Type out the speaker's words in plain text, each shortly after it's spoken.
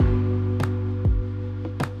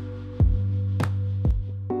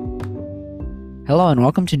Hello and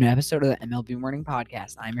welcome to a new episode of the MLB Morning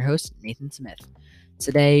Podcast. I'm your host, Nathan Smith.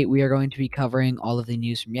 Today we are going to be covering all of the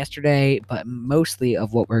news from yesterday, but mostly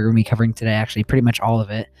of what we're going to be covering today, actually pretty much all of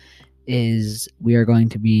it, is we are going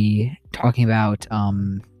to be talking about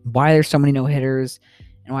why there's so many no-hitters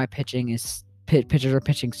and why pitchers are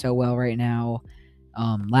pitching so well right now.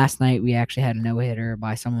 Last night we actually had a no-hitter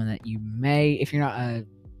by someone that you may, if you're not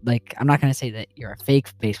I'm not going to say that you're a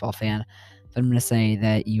fake baseball fan, but I'm going to say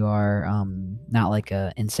that you are not like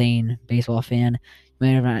a insane baseball fan. You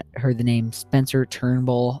may have not heard the name Spencer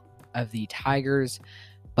Turnbull of the Tigers,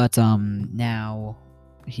 but now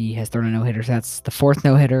he has thrown a no-hitter. So that's the fourth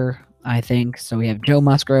no-hitter, I think. So we have Joe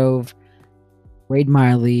Musgrove, Wade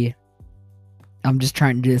Miley. I'm just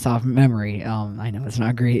trying to do this off memory. I know it's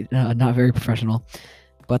not great, not very professional,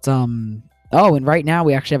 but and right now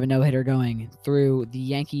we actually have a no-hitter going through the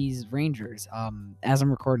Yankees Rangers. As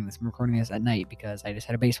I'm recording this at night because I just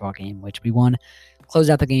had a baseball game, which we won, closed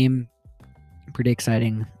out the game, pretty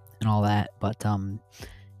exciting and all that. But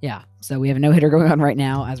yeah, so we have a no-hitter going on right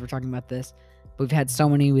now as we're talking about this. But we've had so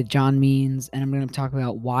many with John Means, and I'm going to talk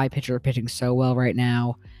about why pitchers are pitching so well right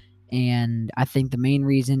now. And I think the main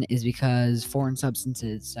reason is because foreign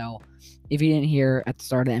substances. So if you didn't hear at the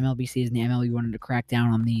start of the MLB season, the MLB wanted to crack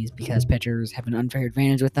down on these because pitchers have an unfair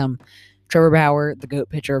advantage with them. Trevor Bauer, the GOAT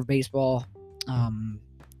pitcher of baseball, I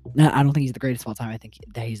don't think he's the greatest of all time. I think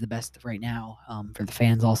that he's the best right now for the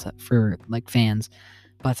fans, also for fans.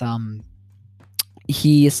 But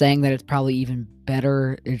he is saying that it's probably even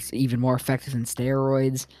better. It's even more effective than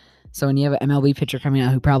steroids. So when you have an MLB pitcher coming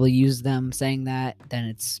out who probably used them saying that, then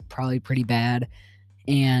it's probably pretty bad.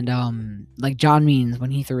 And like John Means, when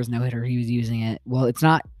he threw his no-hitter, he was using it. Well, it's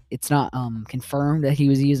not confirmed that he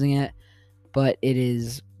was using it, but it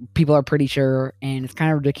is. People are pretty sure, and it's kind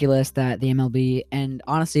of ridiculous that the MLB, and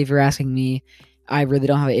honestly, if you're asking me, I really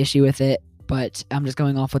don't have an issue with it, but I'm just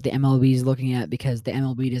going off what the MLB is looking at because the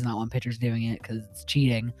MLB does not want pitchers doing it because it's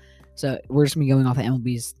cheating. So we're just going to be going off the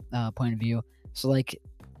MLB's point of view. So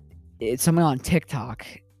someone on TikTok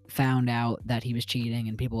found out that he was cheating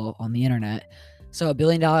and people on the internet. So a $1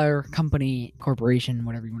 billion corporation,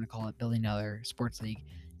 whatever you want to call it, $1 billion sports league,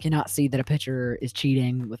 cannot see that a pitcher is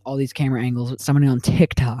cheating with all these camera angles. But somebody on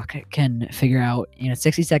TikTok can figure out in a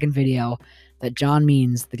 60-second video that John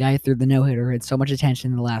Means, the guy who threw the no-hitter, had so much attention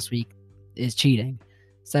in the last week, is cheating.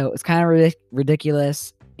 So it's kind of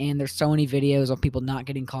ridiculous, and there's so many videos of people not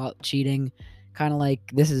getting caught cheating. Kind of like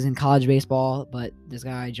this is in college baseball, but this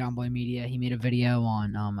guy, John Boy Media, he made a video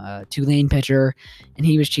on a Tulane pitcher, and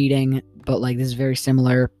he was cheating, but this is very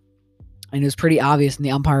similar. And it was pretty obvious, and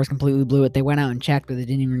the umpires completely blew it. They went out and checked, but they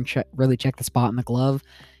didn't even really check the spot in the glove.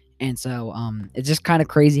 And so it's just kind of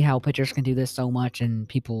crazy how pitchers can do this so much, and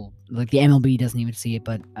people, the MLB doesn't even see it,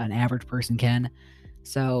 but an average person can.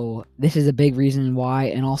 So this is a big reason why,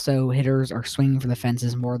 and also hitters are swinging for the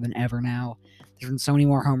fences more than ever now. There's been so many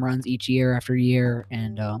more home runs each year after year,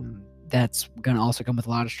 and that's going to also come with a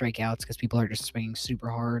lot of strikeouts because people are just swinging super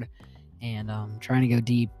hard and trying to go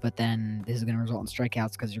deep, but then this is going to result in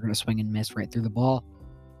strikeouts because you're going to swing and miss right through the ball.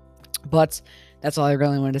 But that's all I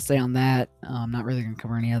really wanted to say on that. I'm not really going to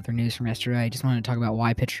cover any other news from yesterday. I just wanted to talk about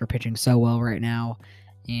why pitchers are pitching so well right now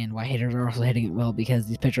and why hitters are also hitting it well because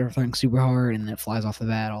these pitchers are throwing super hard and it flies off the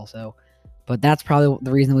bat also. But that's probably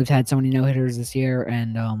the reason we've had so many no-hitters this year,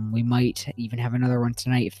 and we might even have another one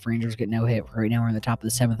tonight if the Rangers get no-hit. Right now we're in the top of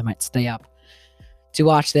the 7th. I might stay up to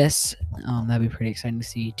watch this. That'd be pretty exciting to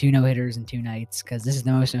see 2 no-hitters in 2 nights because this is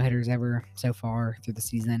the most no-hitters ever so far through the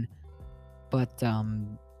season. But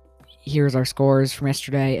here's our scores from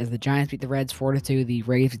yesterday as the Giants beat the Reds 4-2, the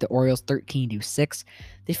Rays beat the Orioles 13-6,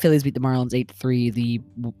 the Phillies beat the Marlins 8-3,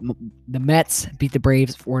 the Mets beat the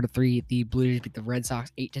Braves 4-3, the Blue Jays beat the Red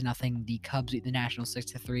Sox 8-0, the Cubs beat the Nationals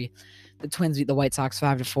 6-3, the Twins beat the White Sox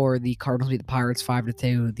 5-4, the Cardinals beat the Pirates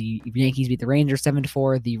 5-2, the Yankees beat the Rangers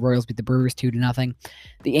 7-4, the Royals beat the Brewers 2-0,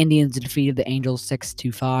 the Indians defeated the Angels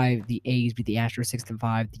 6-5, the A's beat the Astros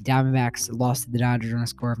 6-5, the Diamondbacks lost to the Dodgers on a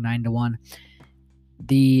score of 9-1.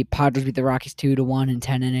 The Padres beat the Rockies 2-1 in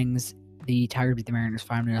 10 innings. The Tigers beat the Mariners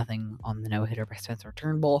 5-0 on the no-hitter by Spencer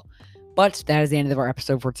Turnbull. But that is the end of our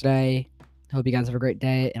episode for today. Hope you guys have a great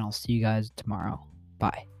day, and I'll see you guys tomorrow.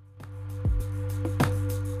 Bye.